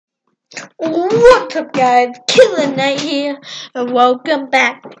What's up guys, Killer Knight here and welcome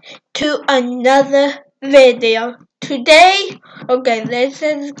back to another video. Today, this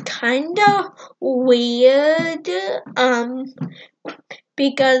is kinda weird,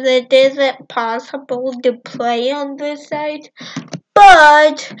 because it isn't possible to play on this site,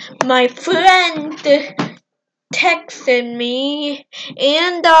 but my friend texted me,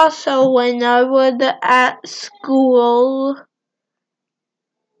 and also when I was at school.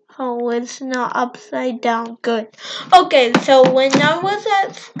 Oh, it's not upside down. Good. Okay, so when I was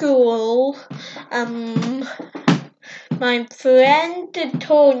at school, my friend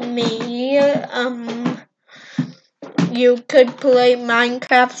told me, you could play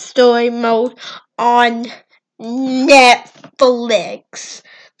Minecraft Story Mode on Netflix.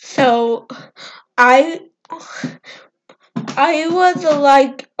 So, I was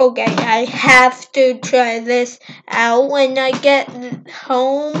like, okay, I have to try this out when I get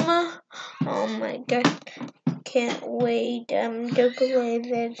home. Oh my god, can't wait to play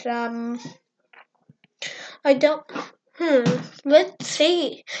this. I don't. Let's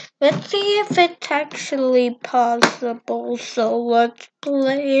see if it's actually possible. So let's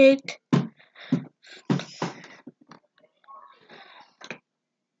play it.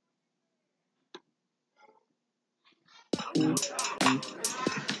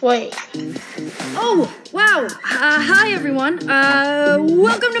 Wait. Oh, wow. Hi, everyone.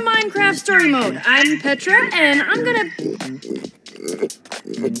 Welcome to Minecraft Story Mode. I'm Petra, and I'm gonna...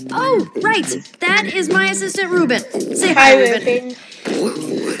 Oh, right. That is my assistant, Ruben. Say hi, Ruben.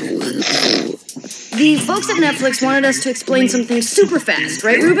 The folks at Netflix wanted us to explain something super fast,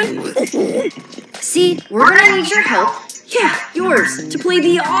 right, Ruben? See, we're gonna need your help. Yeah, yours, to play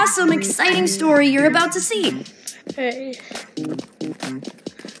the awesome, exciting story you're about to see. Hey.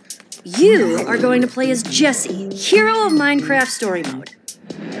 You are going to play as Jesse, hero of Minecraft Story Mode.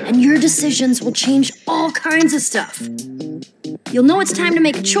 And your decisions will change all kinds of stuff. You'll know it's time to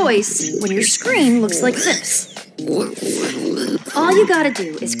make a choice when your screen looks like this. All you gotta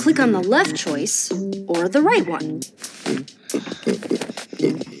do is click on the left choice or the right one.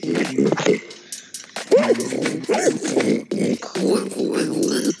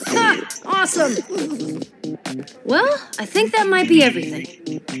 Ha! Awesome! Well, I think that might be everything.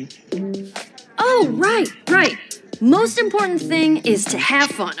 Oh, right. Most important thing is to have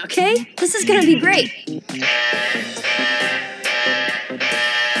fun, okay? This is gonna be great.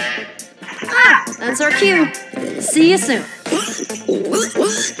 Ah, that's our cue. See you soon.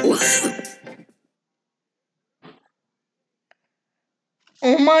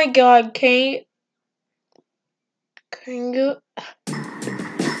 Oh my god, can you...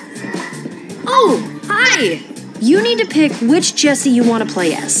 Oh, hi! You need to pick which Jesse you want to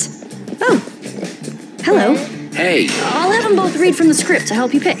play as. Oh, hello. Hey. I'll have them both read from the script to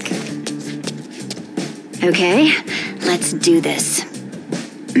help you pick. Okay, let's do this.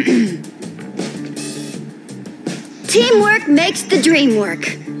 Teamwork makes the dream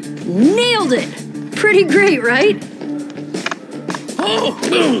work. Nailed it! Pretty great, right? Oh!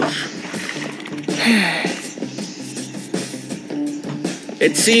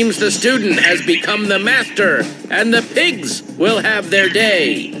 It seems the student has become the master, and the pigs will have their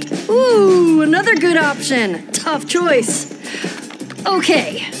day. Ooh, another good option. Tough choice.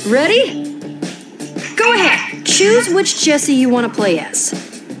 Okay, ready? Go ahead. Choose which Jesse you want to play as.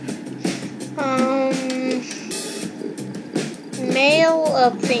 Male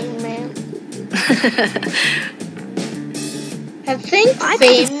or female? I think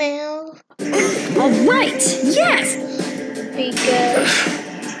female. All right, yes! Because...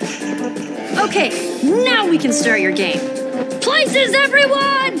 Okay, now we can start your game. Places,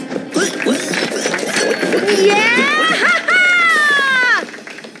 everyone! Yeah!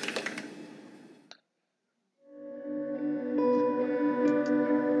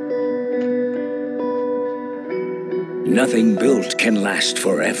 Nothing built can last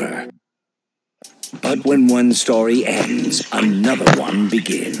forever. But when one story ends, another one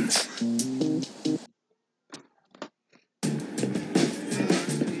begins.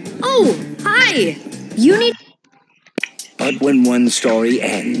 Oh, hi! You need... But when one story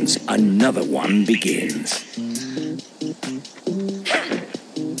ends, another one begins.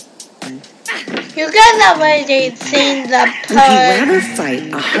 You guys already seen the part. Would you rather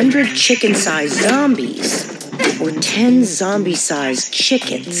fight 100 chicken-sized zombies or 10 zombie-sized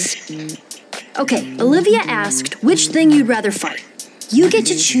chickens? Okay, Olivia asked which thing you'd rather fight. You get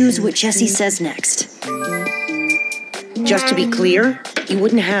to choose what Jesse says next. Just to be clear, you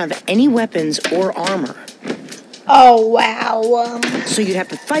wouldn't have any weapons or armor. Oh, wow. So you'd have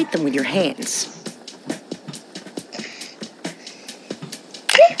to fight them with your hands.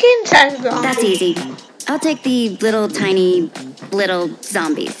 chicken-sized zombies. That's easy. I'll take the little tiny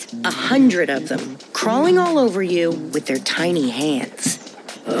zombies. 100 of them, crawling all over you with their tiny hands.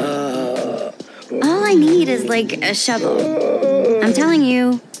 All I need is like a shovel. I'm telling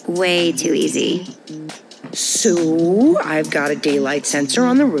you, way too easy. So, I've got a daylight sensor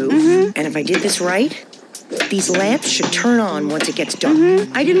on the roof, and if I did this right, these lamps should turn on once it gets dark.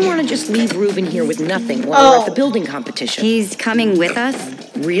 I didn't want to just leave Reuben here with nothing while we're at the building competition. He's coming with us?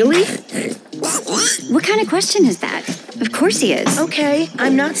 Really? What kind of question is that? Of course he is. Okay,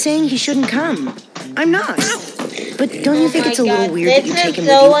 I'm not saying he shouldn't come. I'm not. But don't you think it's a little weird that you take him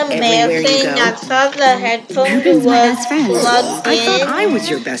with you everywhere you go? I thought the headphones Reuben's my was best friend. plugged I thought in. I was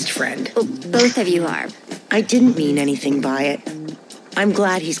your best friend. Oh, both of you are. I didn't mean anything by it. I'm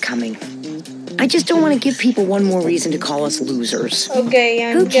glad he's coming. I just don't want to give people one more reason to call us losers.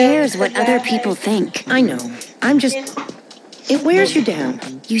 Okay, Who cares what other people think? I know. I'm just... It wears you down.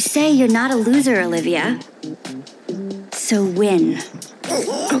 You say you're not a loser, Olivia. So win.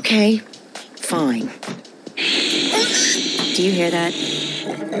 Okay, fine. Do you hear that?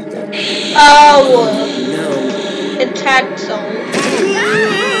 Oh, No. it's Axel.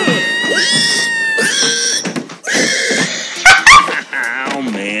 Oh,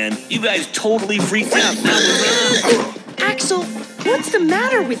 man. You guys totally freaked out. Axel, what's the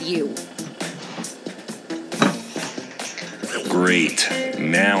matter with you? Great.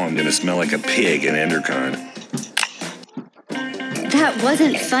 Now I'm gonna smell like a pig in Endercon. That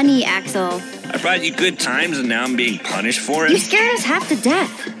wasn't funny, Axel. I brought you good times and now I'm being punished for You it? scared us half to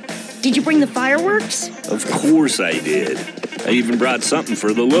death. Did you bring the fireworks? Of course I did. I even brought something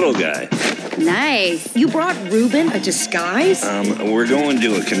for the little guy. Nice. You brought Reuben a disguise? We're going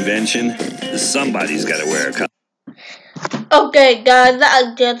to a convention. Somebody's gotta wear a costume. Okay, guys,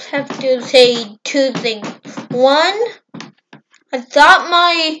 I just have to say two things. One, I thought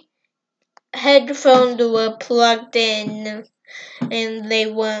my headphones were plugged in and they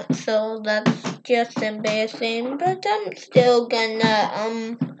weren't, so that's just embarrassing, but I'm still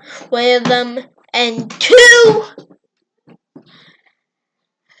gonna wear them. And two,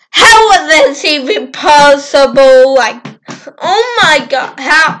 how is this even possible? Like, oh my god,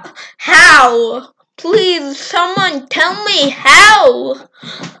 how? Please, someone tell me how.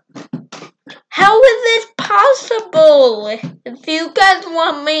 How is this possible? If you guys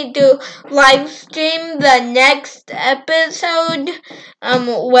want me to live stream the next episode,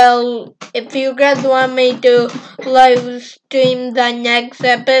 well, if you guys want me to live stream the next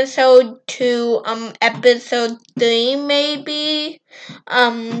episode to, episode 3 maybe,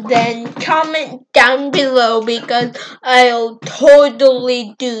 then comment down below because I'll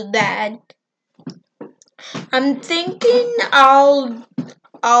totally do that. I'm thinking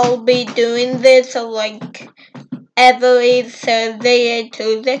I'll be doing this like every Thursday or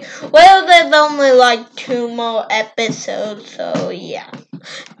Tuesday. Well, there's only like 2 more episodes, so yeah.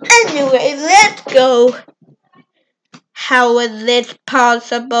 Anyway, let's go. How is this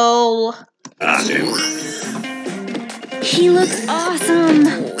possible? He looks awesome.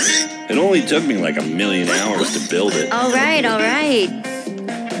 It only took me like 1,000,000 hours to build it. All right, all right.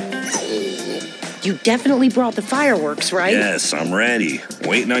 You definitely brought the fireworks, right? Yes, I'm ready.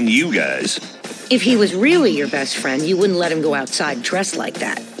 Waiting on you guys. If he was really your best friend, you wouldn't let him go outside dressed like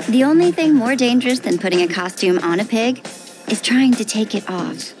that. The only thing more dangerous than putting a costume on a pig is trying to take it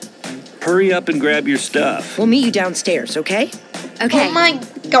off. Hurry up and grab your stuff. We'll meet you downstairs, okay? Okay. Oh my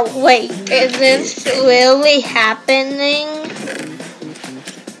god, wait, is this really happening?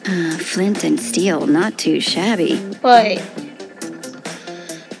 Flint and steel, not too shabby. Wait.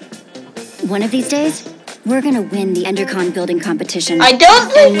 One of these days, we're gonna win the Endercon building competition. I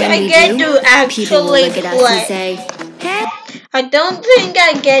don't think And when I we get do, to people will actually look at us and play. say, "Hey." I don't think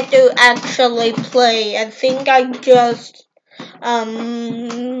I get to actually play. I think I just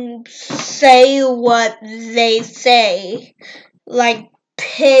say what they say. Like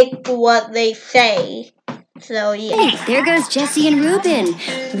pick what they say. So yeah. Hey, there goes Jesse and Reuben,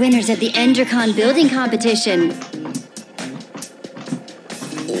 winners of the Endercon building competition.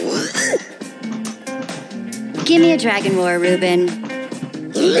 Give me a dragon roar, Reuben.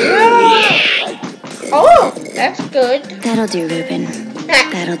 Oh, that's good. That'll do, Reuben.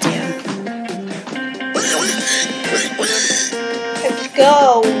 That'll do. Let's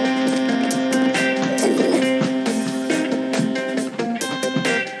go.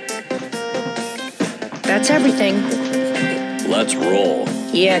 That's everything. Let's roll.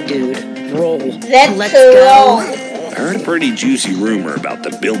 Yeah, dude. Roll. Let's go. roll. I heard a pretty juicy rumor about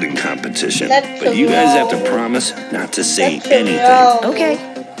the building competition, Let's but you guys have to roll. promise not to say Let's anything. roll. Okay.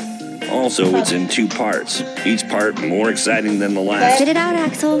 Also, it's in 2 parts. Each part part more exciting than the last. Get it out,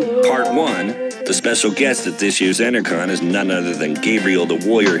 Axel. Part 1, the special guest at this year's Entercon is none other than Gabriel the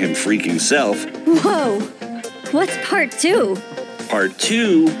Warrior him freaking self. Whoa. What's part 2? Part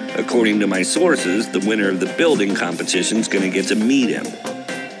 2, according to my sources, the winner of the building competition's gonna get to meet him.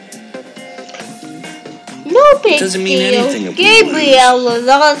 No big Doesn't mean deal. anything if we Gabriel is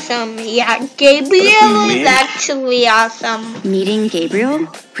awesome. Yeah, Gabriel is actually awesome. Meeting Gabriel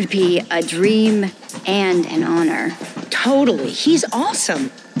would be a dream and an honor. Totally. He's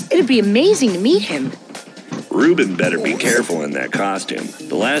awesome. It'd be amazing to meet him. Reuben better be careful in that costume.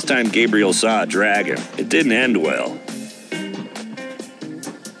 The last time Gabriel saw a dragon, it didn't end well.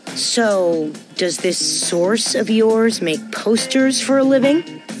 So, does this source of yours make posters for a living?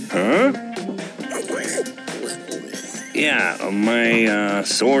 Huh? Yeah, my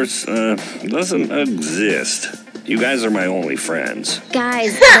source doesn't exist. You guys are my only friends.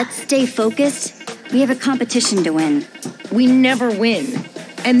 Guys, let's stay focused. We have a competition to win. We never win.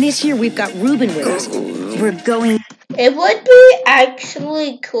 And this year we've got Reuben with us. We're going... It would be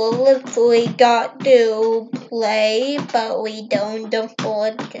actually cool if we got to play, but we don't,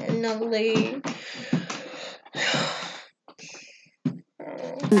 unfortunately.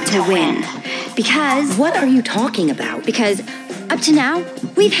 to win. Because... What are you talking about? Because up to now,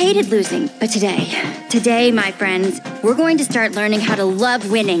 we've hated losing. But today, my friends, we're going to start learning how to love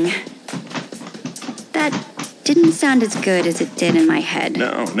winning. That didn't sound as good as it did in my head.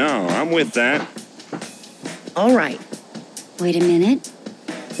 No, I'm with that. All right. Wait a minute.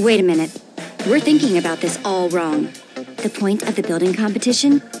 We're thinking about this all wrong. The point of the building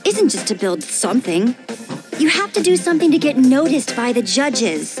competition isn't just to build something. You have to do something to get noticed by the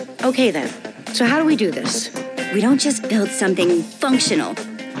judges. Okay then. So how do we do this? We don't just build something functional.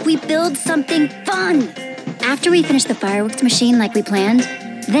 We build something fun. After we finish the fireworks machine like we planned,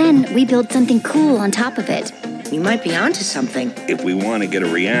 then we build something cool on top of it. You might be onto something. If we want to get a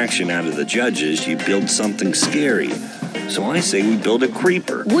reaction out of the judges, you build something scary. So I say we build a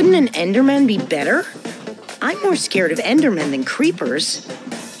creeper. Wouldn't an Enderman be better? I'm more scared of Endermen than creepers.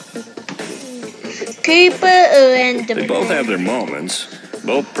 Creeper or Enderman? They both have their moments.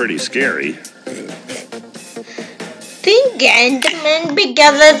 Both pretty scary. Think Enderman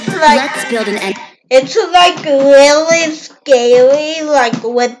because it's like... Let's build an end. It's like really scary, like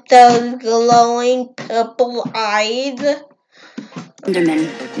with those glowing purple eyes. Enderman.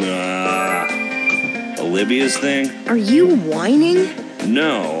 Olivia's thing? Are you whining?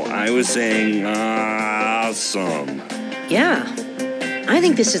 No, I was saying awesome. Yeah. I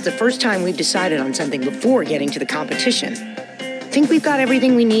think this is the first time we've decided on something before getting to the competition. Think we've got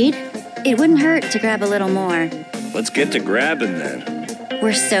everything we need? It wouldn't hurt to grab a little more. Let's get to grabbing then.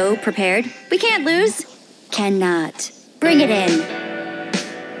 We're so prepared. We can't lose. Cannot. Bring it in.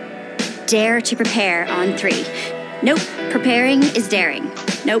 Dare to prepare on 3. Nope. Preparing is daring.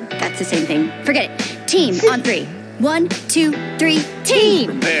 Nope. That's the same thing. Forget it. Team on 3. 1, 2, 3.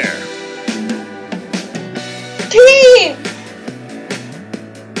 Team. Prepare. Team!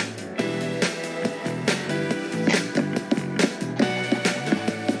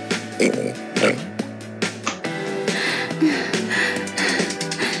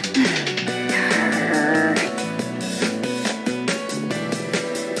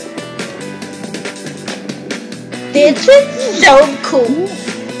 This is so cool.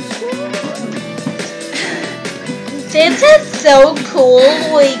 This is so cool.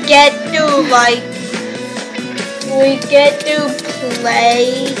 We get to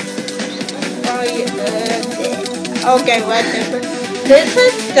play. Okay, whatever. This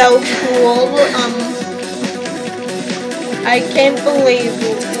is so cool. I can't believe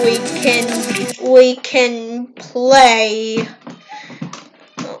we can play.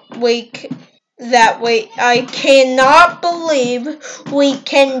 I cannot believe we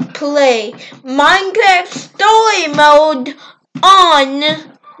can play Minecraft Story Mode on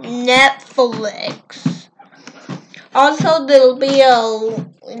Netflix. Also, there'll be a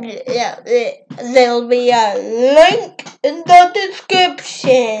link in the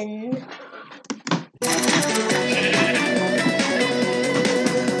description.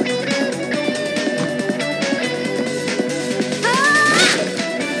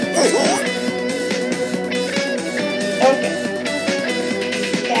 Okay.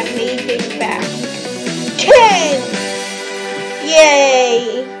 That meeting back. 10!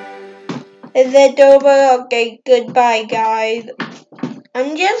 Yay! Is it over? Okay, goodbye, guys.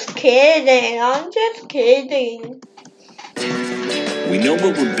 I'm just kidding. We know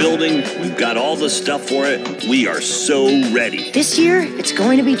what we're building. We've got all the stuff for it. We are so ready. This year, it's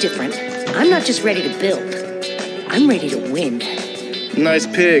going to be different. I'm not just ready to build. I'm ready to win. Nice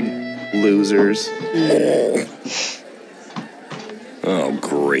pig. Losers. Oh,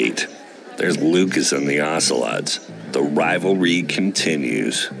 great. There's Lucas and the Ocelots. The rivalry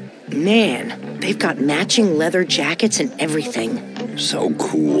continues. Man, they've got matching leather jackets and everything. So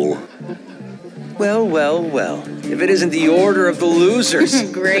cool. Well, well, well. If it isn't the order of the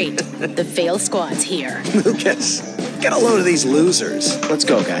losers. Great. The fail squad's here. Lucas, get a load of these losers. Let's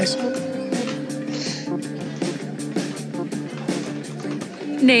go, guys.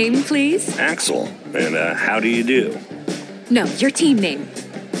 Name, please? Axel, and how do you do? No, your team name.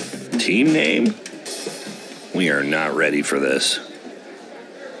 Team name? We are not ready for this.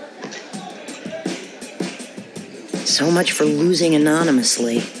 So much for losing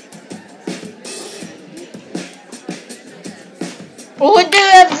anonymously. Order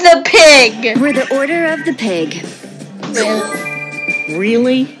of the Pig. We're the Order of the Pig.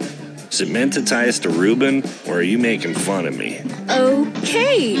 Really? Is it meant to tie us to Reuben, or are you making fun of me?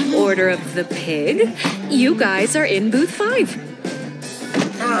 Okay, Order of the Pig. You guys are in booth 5.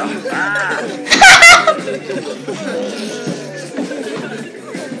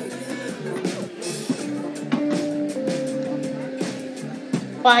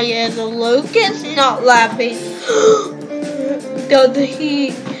 Why is Lucas not laughing?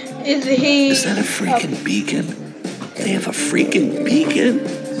 Is that a freaking beacon? They have a freaking beacon?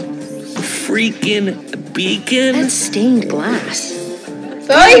 Freaking beacon? That's stained glass.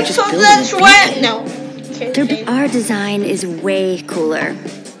 Right, so that's what? No. Our design is way cooler.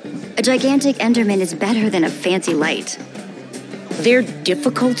 A gigantic Enderman is better than a fancy light. Their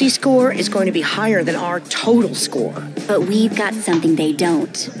difficulty score is going to be higher than our total score. But we've got something they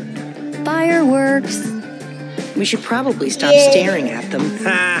don't. Fireworks. We should probably stop staring at them.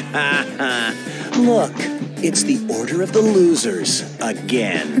 Ha ha ha. Look, it's the Order of the Losers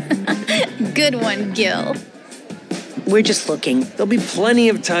again. Good one, Gil. We're just looking. There'll be plenty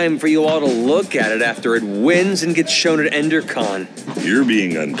of time for you all to look at it after it wins and gets shown at EnderCon. You're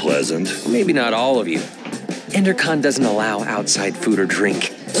being unpleasant. Maybe not all of you. EnderCon doesn't allow outside food or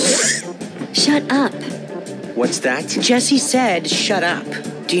drink. Shut up. What's that? Jesse said, shut up.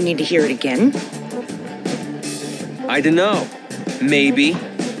 Do you need to hear it again? I don't know. Maybe.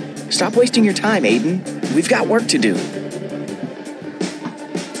 Stop wasting your time, Aiden. We've got work to do.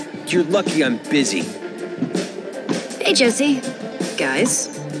 You're lucky I'm busy. Hey, Josie.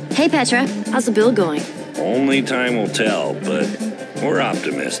 Guys. Hey, Petra. How's the build going? Only time will tell, but we're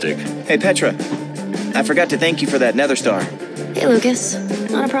optimistic. Hey, Petra. I forgot to thank you for that nether star. Hey, Lucas.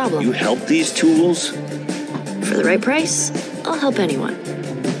 Not a problem. You help these tools? For the right price, I'll help anyone.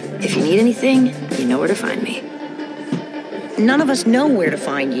 If you need anything, you know where to find me. None of us know where to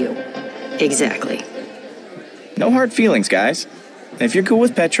find you. Exactly. No hard feelings, guys. If you're cool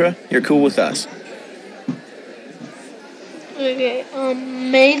with Petra, you're cool with us. Okay,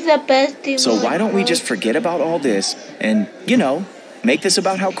 May the best team. So why don't we just forget about all this and, you know, make this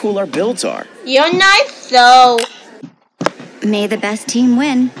about how cool our builds are? You're nice, though. May the best team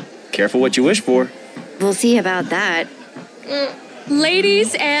win. Careful what you wish for. We'll see about that.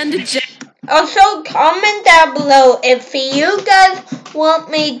 Ladies and Also, comment down below if you guys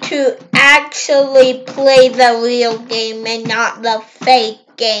want me to actually play the real game and not the fake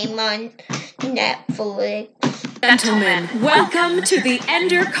game on Netflix. gentlemen, welcome to the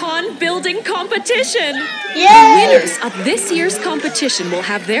EnderCon building competition. Yay! The winners of this year's competition will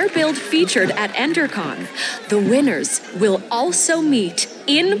have their build featured at EnderCon. The winners will also meet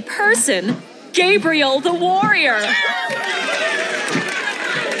in person Gabriel the Warrior.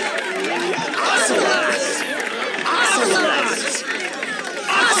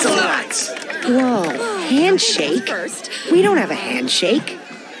 Whoa, handshake? First. We don't have a handshake.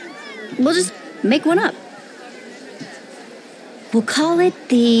 We'll just make one up. We'll call it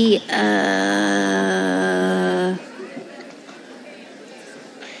the,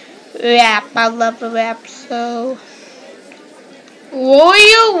 Rap. I love rap, so...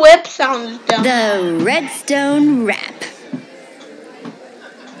 Royal Whip sounds dumb. the Redstone Wrap.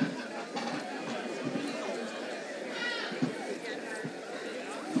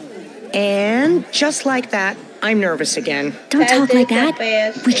 And just like that, I'm nervous again. Don't That talk like is that.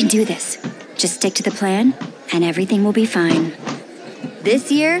 embarrassing. We can do this. Just stick to the plan, and everything will be fine.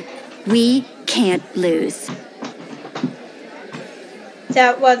 This year, we can't lose.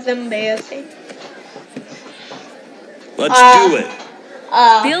 That was embarrassing. Let's do it.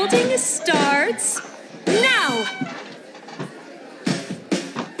 Building starts now.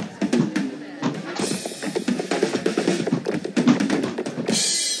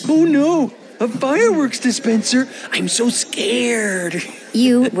 Oh no! A fireworks dispenser! I'm so scared!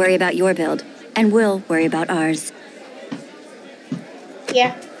 You worry about your build, and we'll worry about ours.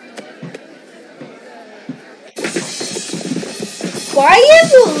 Yeah. Why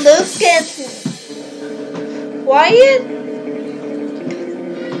is Lucas? Why is?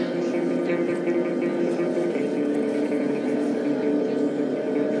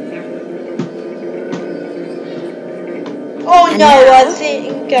 Oh And no, now, what's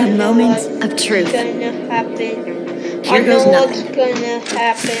gonna the moment of truth. Gonna happen? Here I know goes what's nothing. gonna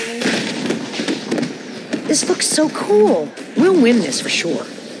happen. This looks so cool. We'll win this for sure.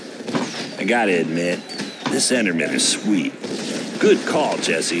 I gotta admit, this Enderman is sweet. Good call,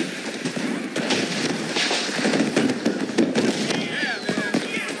 Jesse.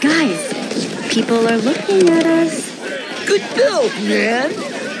 Guys, people are looking at us. Good build, man.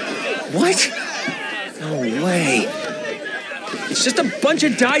 What? No way. It's just a bunch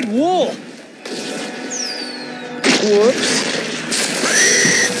of dyed wool. Whoops.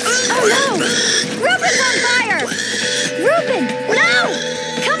 Oh no! Ruben's on fire! Ruben, no!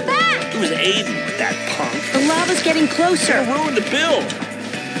 Come back! It was Aiden, that punk. The lava's getting closer. Ruined the build.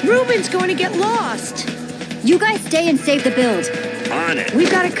 Ruben's going to get lost. You guys stay and save the build. On it. We've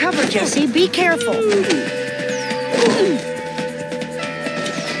got it covered, Jesse. Be careful.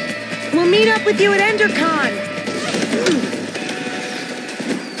 We'll meet up with you at EnderCon.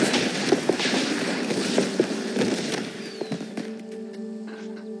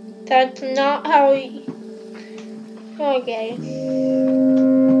 That's not how we... Okay.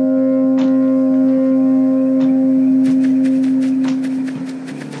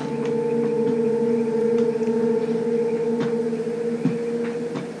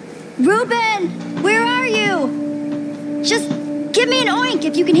 Ruben, where are you? Just give me an oink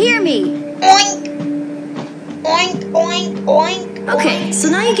if you can hear me. Oink! Oink, oink, oink. Okay, so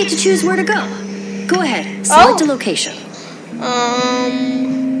now you get to choose where to go. Go ahead, select a location.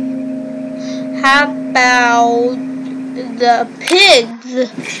 How about the pigs?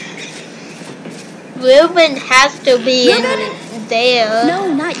 Ruben has to be in there.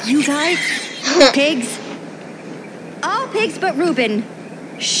 No, not you guys. Pigs. All pigs but Ruben.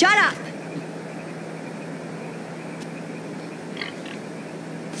 Shut up.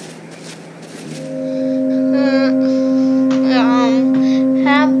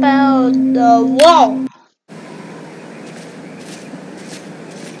 How about the wall?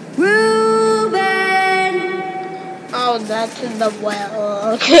 Ruben! Oh, that's in the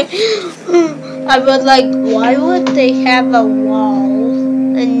well. Okay. I was like, why would they have a wall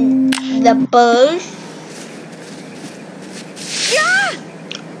in the bush? Yeah!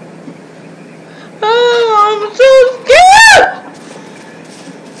 Oh, I'm so scared!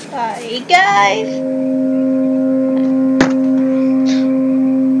 Sorry, guys.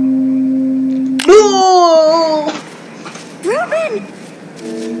 No! Ruben!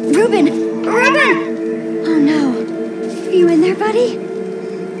 Ruben! Ruben! Oh no. Are you in there, buddy?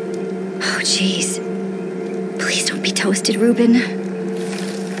 Oh, jeez. Please don't be toasted, Ruben.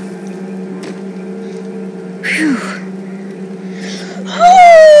 Whew.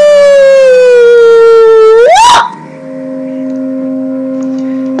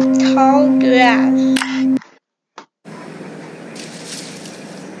 Tall grass.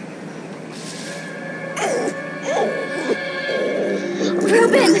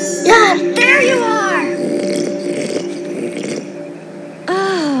 Ruben! Yes! There you are!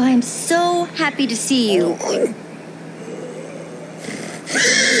 Oh, I'm so happy to see you.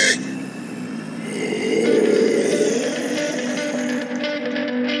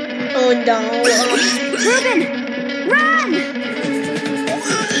 Oh no. Ruben! Run!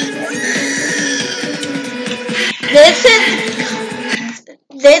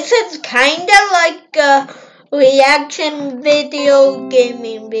 This is kind of like a reaction video,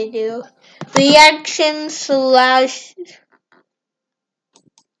 gaming video. Reaction slash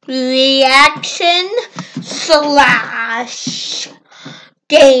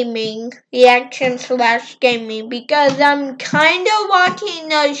gaming. Reaction slash gaming. Because I'm kind of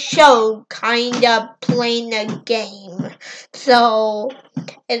watching a show, kind of playing a game. So,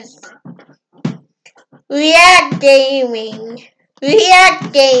 it's React Gaming.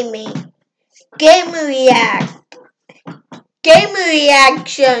 React Gaming. Game React. Game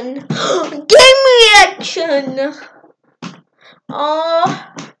Reaction. Game Reaction. Oh.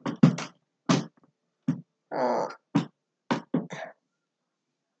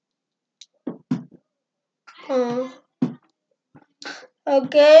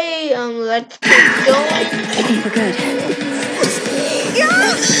 Okay, let's keep going. I think we're good.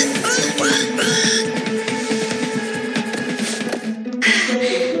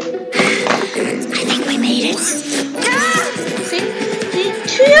 I think we made it.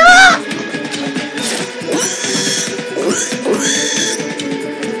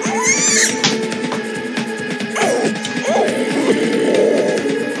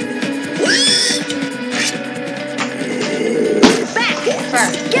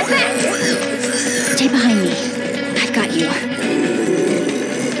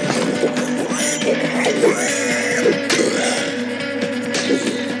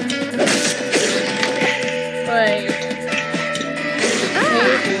 Wait.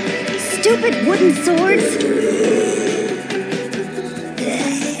 Stupid wooden swords.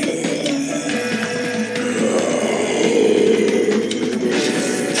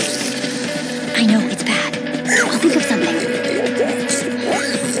 I know, it's bad. I'll think of something.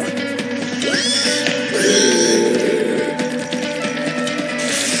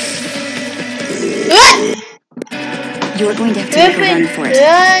 You're going to have to make a run for it.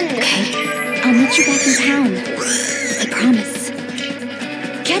 Run! Okay? I'll meet you back in town. I promise.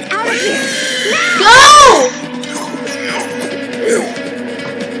 Get out of here! Now! Go!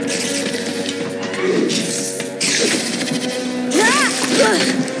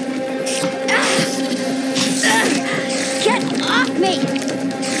 Get off me!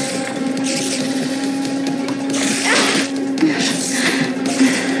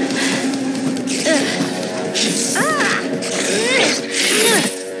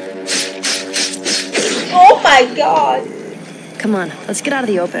 Oh my god. Come on, let's get out of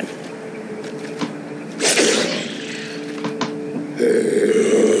the open.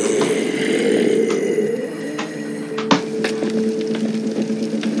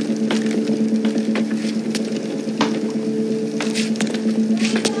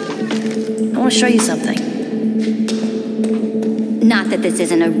 I want to show you something. Not that this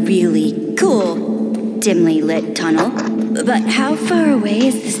isn't a really cool, dimly lit tunnel, but how far away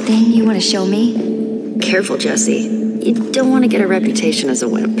is this thing you want to show me? Careful, Jesse. You don't want to get a reputation as a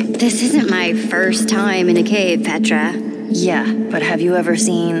wimp. This isn't my first time in a cave, Petra. Yeah, but have you ever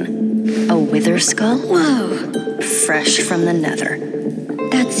seen a wither skull? Whoa. Fresh from the nether.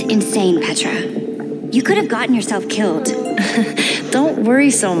 That's insane, Petra. You could have gotten yourself killed. Don't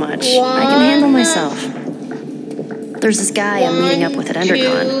worry so much. I can handle myself. There's this guy I'm meeting up with at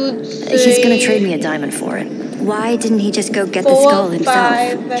Endercon. He's gonna trade me a diamond for it. Why didn't he just go get the skull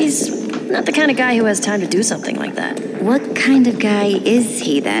himself? He's not the kind of guy who has time to do something like that. What kind of guy is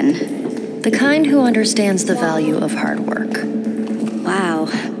he then? The kind who understands the value of hard work. Wow.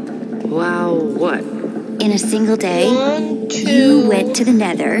 Wow, what? In a single day, 1, 2, you went to the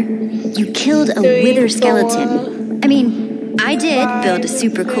nether, you killed a 3, wither 4, skeleton. I mean, I did build a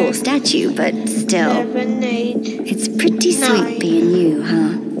super cool statue, but still. 7, 8. It's pretty sweet being you,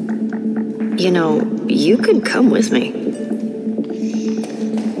 huh? You know, you could come with me.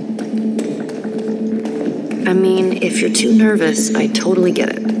 I mean, if you're too nervous, I totally get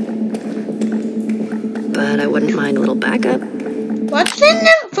it. But I wouldn't mind a little backup. What's in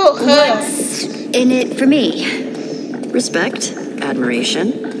it for her? What's in it for me? Respect,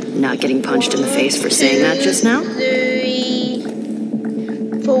 admiration, not getting punched in the face for saying that just now. 3,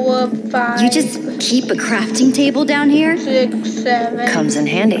 4, 5. You just keep a crafting table down here? 6, 7. Comes in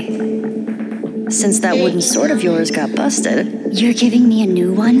handy. Since that wooden sword of yours got busted, You're giving me a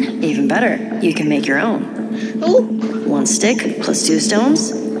new one? even better, you can make your own. Ooh. 1 stick plus 2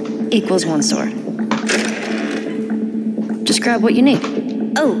 stones equals 1 sword. Just grab what you need.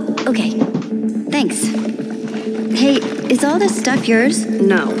 Oh, okay. Thanks. Hey, is all this stuff yours?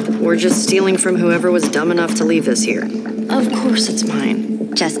 No, we're just stealing from whoever was dumb enough to leave this here. Of course it's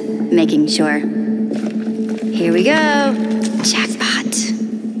mine. Just making sure. Here we go. Jackpot.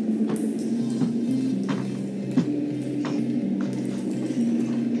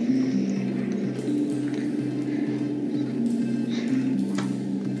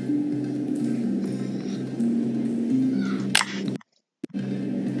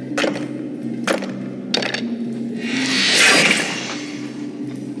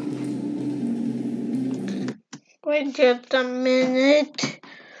 Wait just a minute.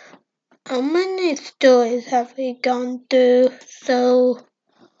 How many stories have we gone through? So,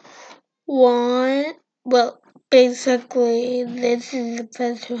 basically, this is the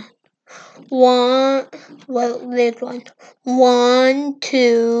first one. This one. 1,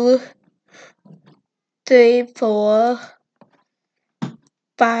 2, 3, 4,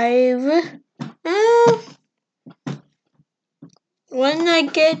 5. When I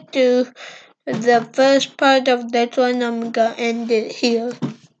get to the first part of this one, I'm gonna end it here.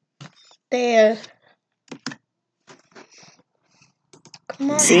 There.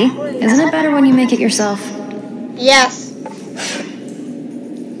 Come on. See? Isn't it better when you make it yourself? Yes.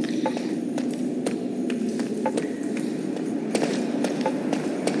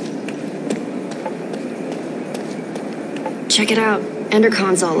 Check it out.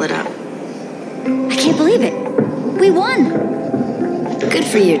 Endercon's all lit up. I can't believe it. We won. Good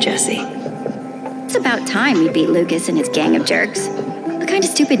for you, Jesse. It's about time we beat Lucas and his gang of jerks. What kind of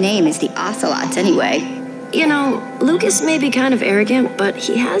stupid name is the Ocelots anyway? You know, Lucas may be kind of arrogant, but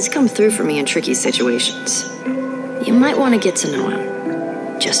he has come through for me in tricky situations. You might want to get to know him.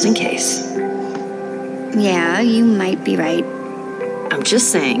 just in case. Yeah, you might be right. I'm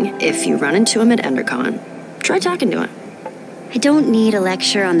just saying, if you run into him at EnderCon, try talking to him. I don't need a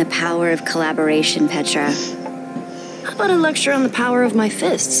lecture on the power of collaboration, Petra. How about a lecture on the power of my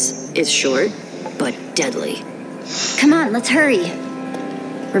fists? It's short, but deadly. Come on, let's hurry.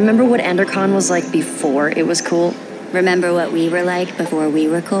 Remember what EnderCon was like before it was cool? Remember what we were like before we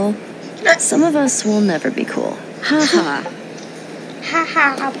were cool? Some of us will never be cool. Ha ha. Ha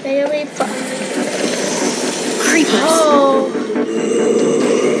ha, very fun. Creepers.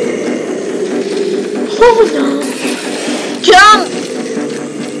 Oh no. Jump!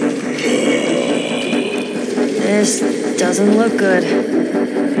 This doesn't look good.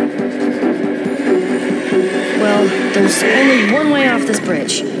 Well, there's only one way off this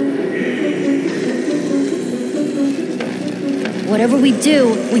bridge. Whatever we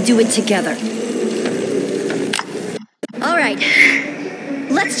do it together. All right,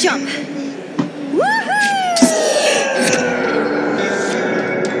 let's jump.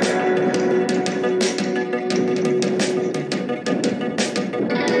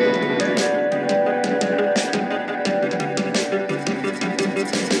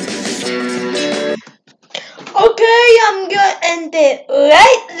 Okay, I'm gonna end it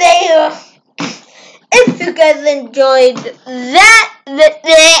right there. If you guys enjoyed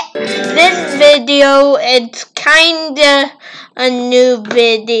this video, it's kinda a new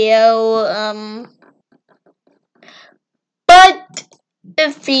video. But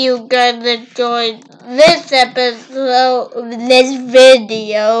if you guys enjoyed this episode, this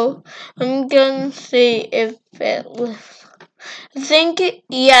video, I'm gonna see if it was. I think it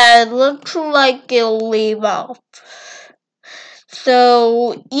looks like it'll leave off.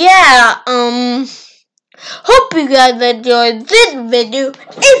 So yeah, hope you guys enjoyed this video.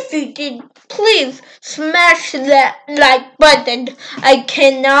 If you did, please smash that like button. I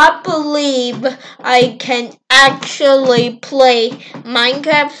cannot believe I can actually play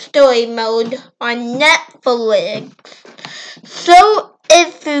Minecraft Story Mode on Netflix. So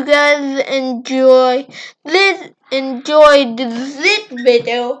if you guys enjoyed this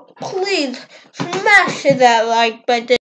video, please smash that like button.